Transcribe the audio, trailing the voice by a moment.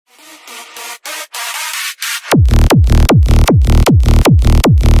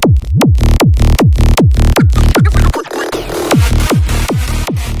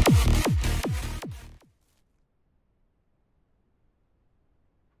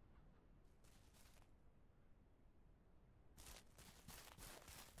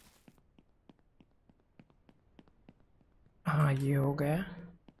ये हो गया।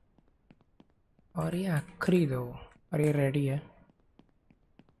 और ये आखिरी दो। और ये रेडी है।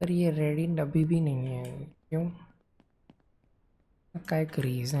 पर ये रेडी अभी भी नहीं है, क्यों? का एक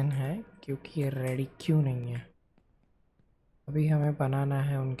रीज़न है क्योंकि ये रेडी क्यों नहीं है। अभी हमें बनाना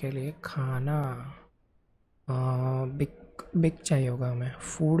है उनके लिए खाना। बिग बिग चाहिए होगा हमें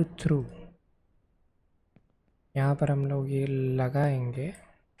फूड थ्रू। यहाँ पर हम लोग ये लगाएंगे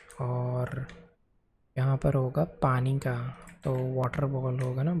और यहाँ पर होगा पानी का। तो वाटर बॉल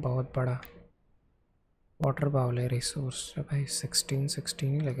होगा ना, बहुत बड़ा वाटर बॉल है रिसोर्स। भाई 16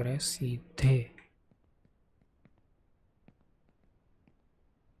 ही लग रहा है सीधे।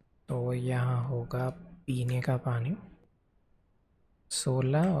 तो यहाँ होगा पीने का पानी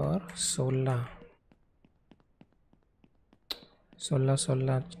 16 और 16।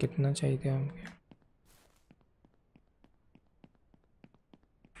 16 कितना चाहिए हमके?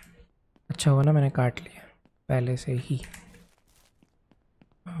 अच्छा हुआ ना मैंने काट लिया पहले से ही।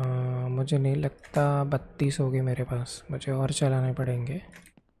 मुझे नहीं लगता 32 होगी मेरे पास, मुझे और चलाने पड़ेंगे।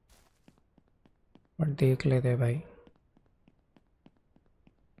 और देख लेते भाई,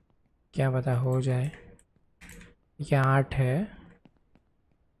 क्या पता हो जाए। ये 8 है।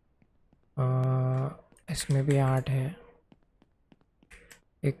 इसमें भी 8 है।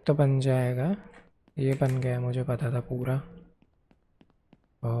 एक तो बन जाएगा। ये बन गया, मुझे पता था पूरा।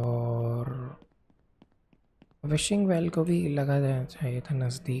 और विशिंग वेल को भी लगा देना चाहिए था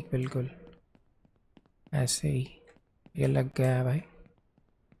नज़दीक बिल्कुल ऐसे ही। ये लग गया है भाई।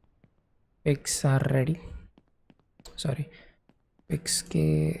 Pics are ready. Sorry, pics के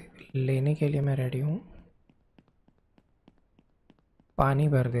लेने के लिए मैं रेडी हूँ। पानी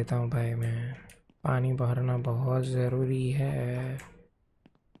भर देता हूँ भाई मैं। पानी भरना बहुत ज़रूरी है।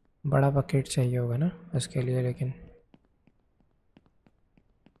 बड़ा बकेट चाहिए होगा ना उसके लिए, लेकिन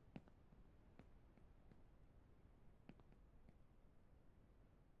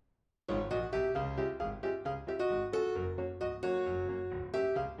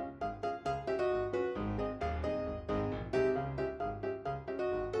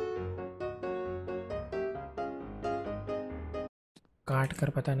काट कर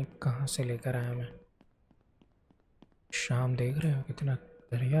पता नहीं कहाँ से लेकर आया मैं। शाम देख रहे हो कितना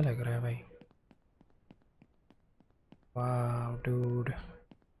बढ़िया लग रहा है भाई। वाह डूड,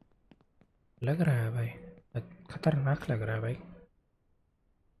 लग रहा है भाई, खतरनाक लग रहा है भाई।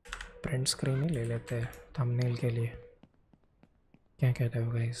 प्रिंट स्क्रीन ही ले लेते हैं थंबनेल के लिए। क्या कहते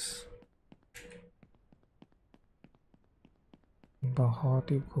हो गाइस?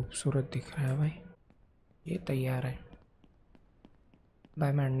 बहुत ही खूबसूरत दिख रहा है भाई। ये तैयार है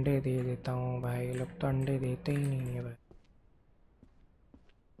भाई। मैं अंडे दे देता हूँ भाई, ये लोग तो अंडे देते ही नहीं है भाई।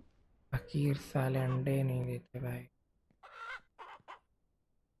 फकीर साले अंडे नहीं देते भाई।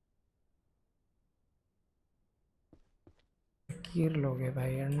 फकीर लोग है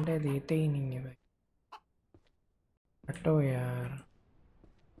भाई, अंडे देते ही नहीं है भाई। हटो यार।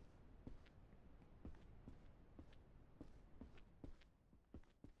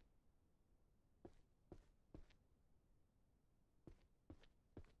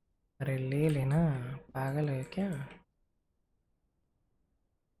 अरे ले लेना, पागल है क्या?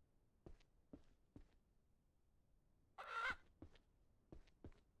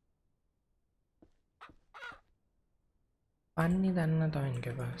 पानी दाना तो है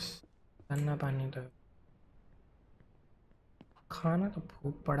इनके पास, दाना पानी तो है। खाना तो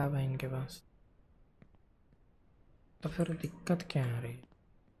भूख पड़ा भाई इनके पास, तो फिर दिक्कत क्या आ रही है?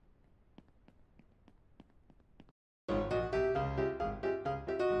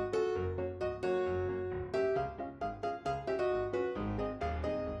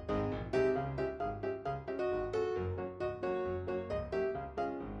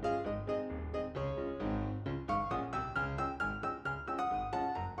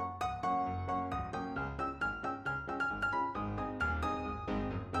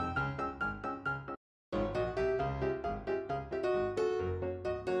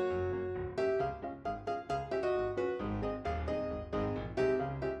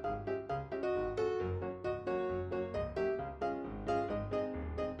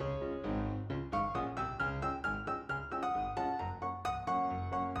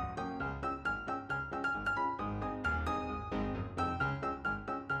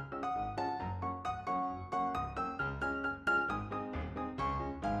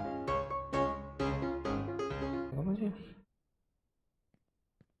 देखो मुझे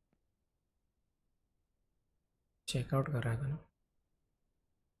चेकआउट कर रहा था ना,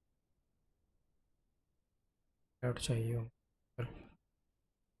 चेकआउट चाहिए हो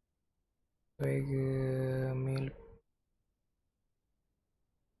तो एक मेल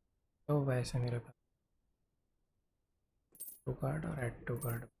तो वैसे मेरे पास टू कार्ड और ऐड टू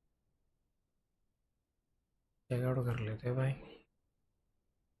कार्ड चेकआउट कर लेते हैं भाई।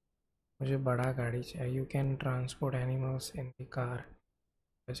 मुझे बड़ा गाड़ी चाहिए। You can transport animals in the car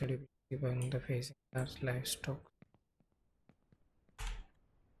the facing cars life stock.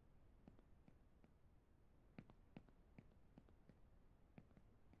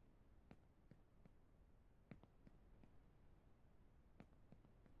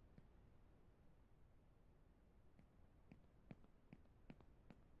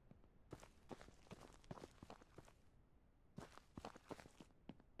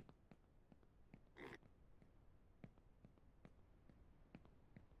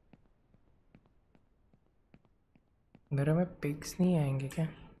 मेरे में पिग्स नहीं आएंगे क्या?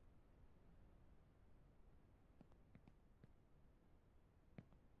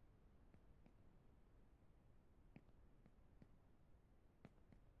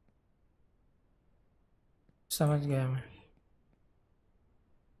 समझ गया मैं।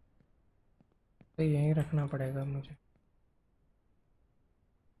 तो यहीं रखना पड़ेगा मुझे।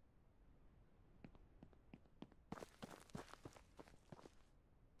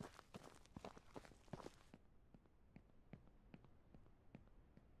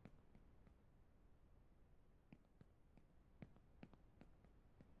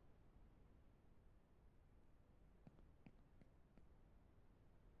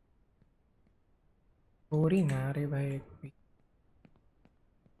 बोरी ना रे भाई एक भी।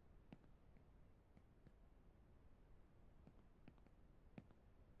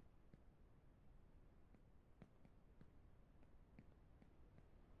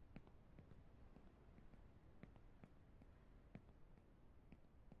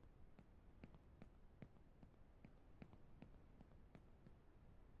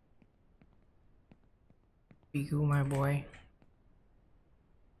 Piku my boy.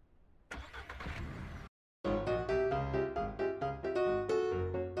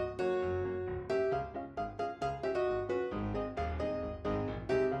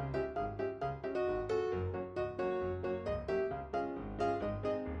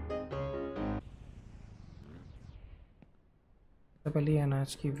 तो पहले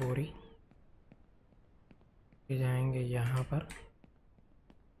अनाज की बोरी ले जाएंगे यहाँ पर।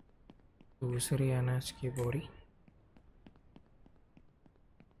 दूसरी अनाज की बोरी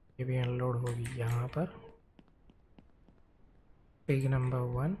ये भी अनलोड होगी यहाँ पर। पिग नंबर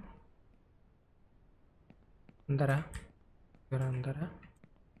 1 अंदर आ, जरा अंदर आ।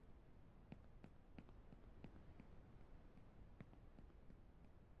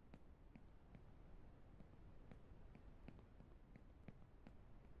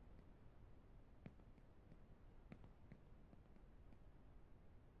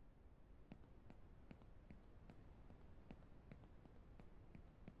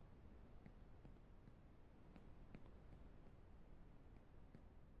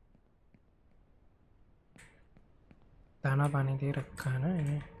 दाना पानी दे रखा है ना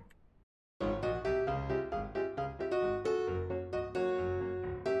इन्हें।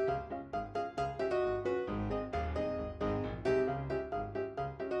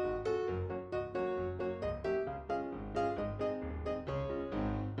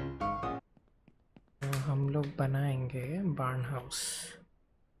 तो हम लोग बनाएंगे बार्न हाउस।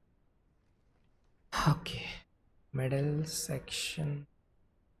 ओके, मिडल सेक्शन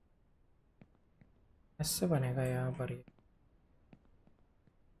ऐसे बनेगा यहाँ पर। ये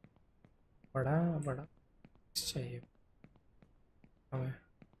बड़ा बड़ा चाहिए हमें।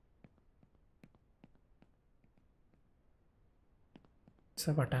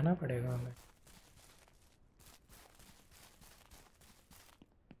 सब हटाना पड़ेगा हमें।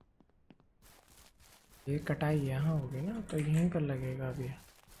 ये कटाई यहाँ होगी ना तो यहीं पर लगेगा अभी।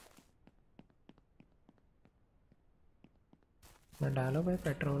 मैं डालो भाई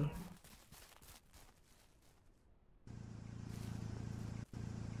पेट्रोल।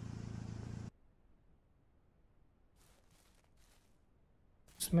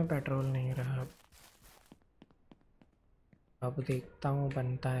 उसमें पेट्रोल नहीं रहा। अब देखता हूँ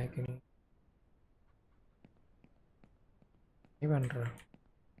बनता है कि नहीं। नहीं बन रहा।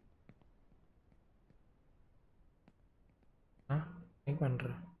 हाँ, नहीं बन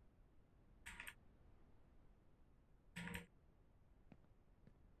रहा।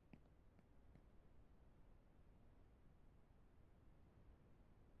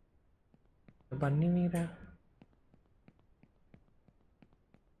 तो बन ही नहीं रहा।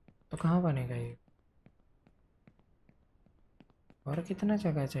 तो कहाँ बनेगा ये? और कितना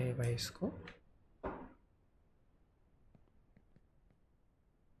जगह चाहिए भाई इसको?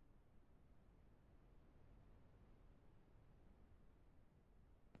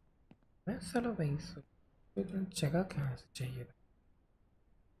 मैं चलो भाई फिर जगह कहाँ से चाहिए था?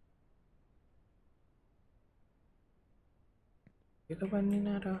 ये तो बन नहीं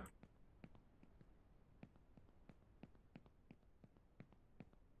ना रहा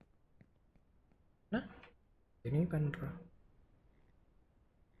ना, ये नहीं बन रहा।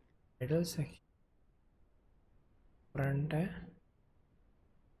 मिडल सेक्शन फ्रंट है,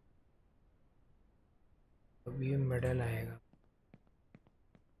 अब ये मिडल आएगा।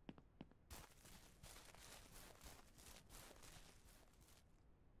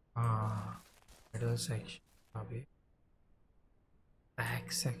 हाँ, मिडल सेक्शन अभी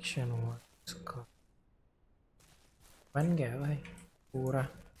बैक सेक्शन हुआ इसका। बन गया भाई पूरा।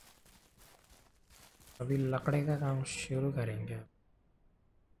 अभी लकड़े का काम शुरू करेंगे।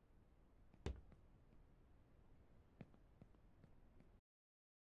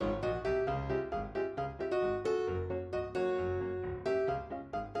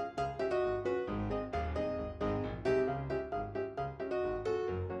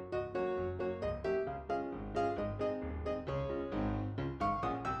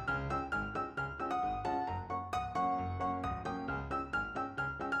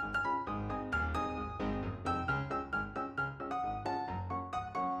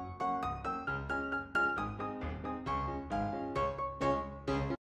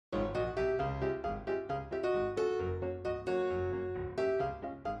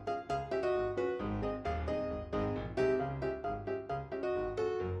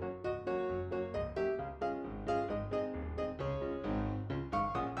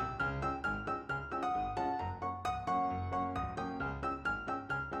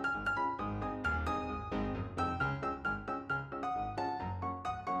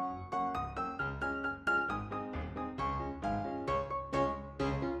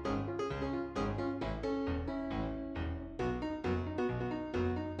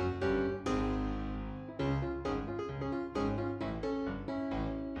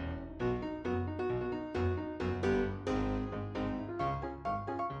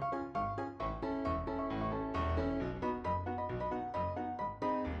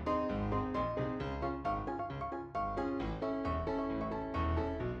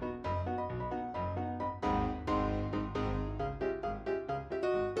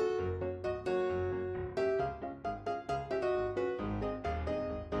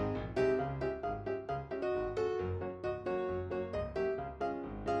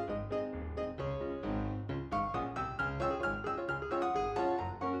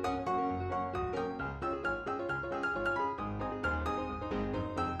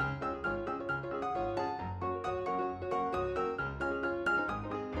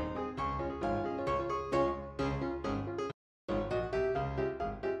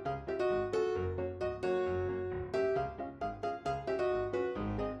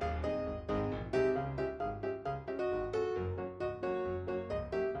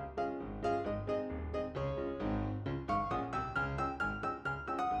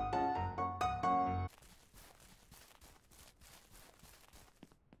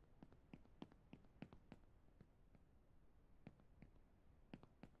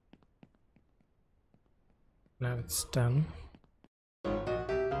 Now it's done.